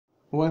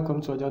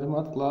Welcome to our JAMB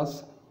math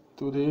class.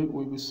 Today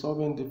we'll be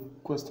solving the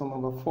question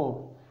number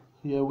 4.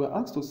 Here we're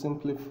asked to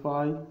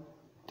simplify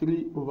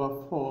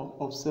 3/4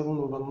 of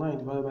 7/9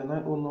 divided by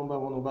 9 whole number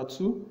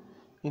 1/2.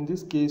 In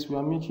this case, we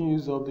are making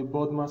use of the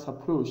BODMAS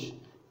approach,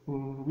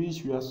 in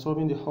which we are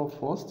solving the whole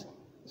first.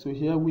 So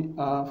here we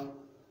have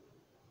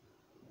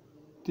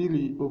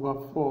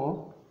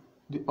 3/4.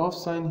 The off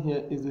sign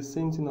here is the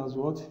same thing as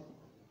what?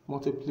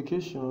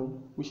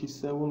 Multiplication, which is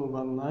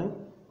 7/9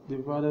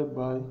 divided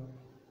by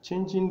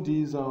changing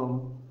this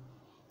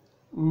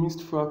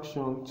mixed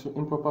fraction to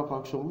improper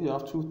fraction. We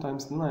have 2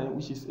 times 9,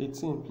 which is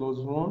 18, plus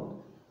 1.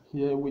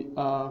 Here we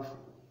have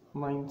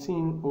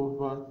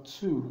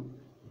 19/2.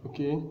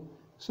 Okay,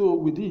 so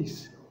with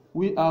this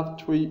we have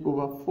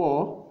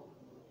 3/4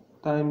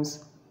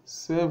 times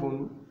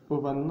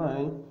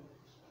 7/9.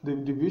 The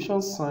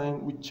division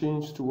sign will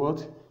change to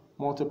what?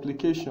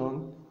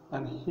 Multiplication,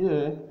 and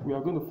here we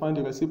are going to find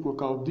the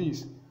reciprocal of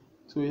this.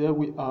 So here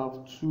we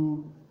have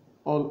 2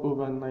 all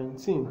over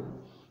 19.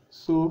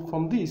 So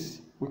from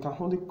this we can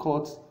only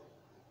cut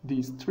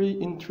this 3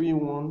 in 3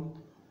 1,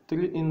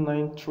 3 in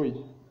 9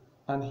 3,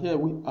 and here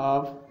we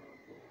have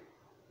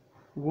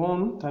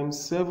 1 times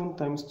 7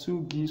 times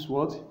 2 gives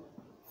what?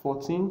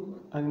 14,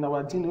 and in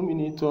our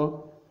denominator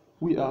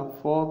we have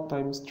 4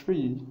 times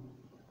 3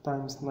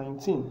 times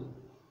 19.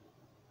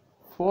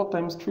 4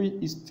 times 3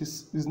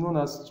 is known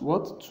as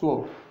what?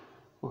 12.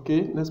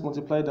 Okay, let's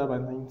multiply that by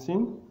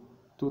 19.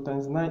 2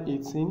 times 9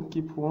 18,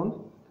 keep 1.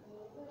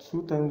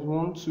 2 times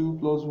 1 2,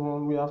 plus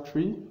 1 we have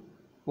 3.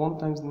 1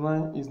 times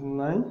 9 is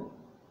 9.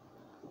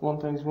 1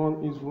 times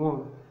 1 is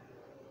 1,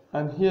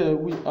 and here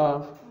we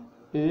have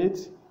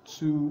 8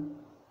 2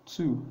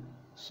 2.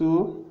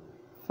 So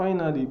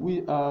finally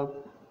we have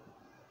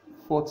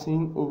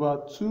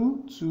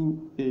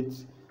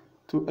 14/228.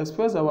 To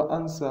express our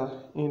answer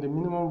in the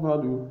minimum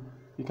value,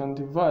 we can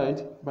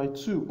divide by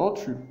 2 or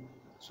 3.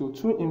 So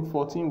 2 in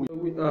 14, we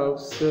have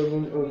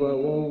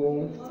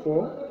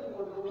 7/114.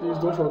 Please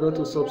don't forget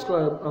to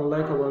subscribe and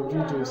like our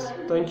videos.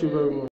 Thank you very much.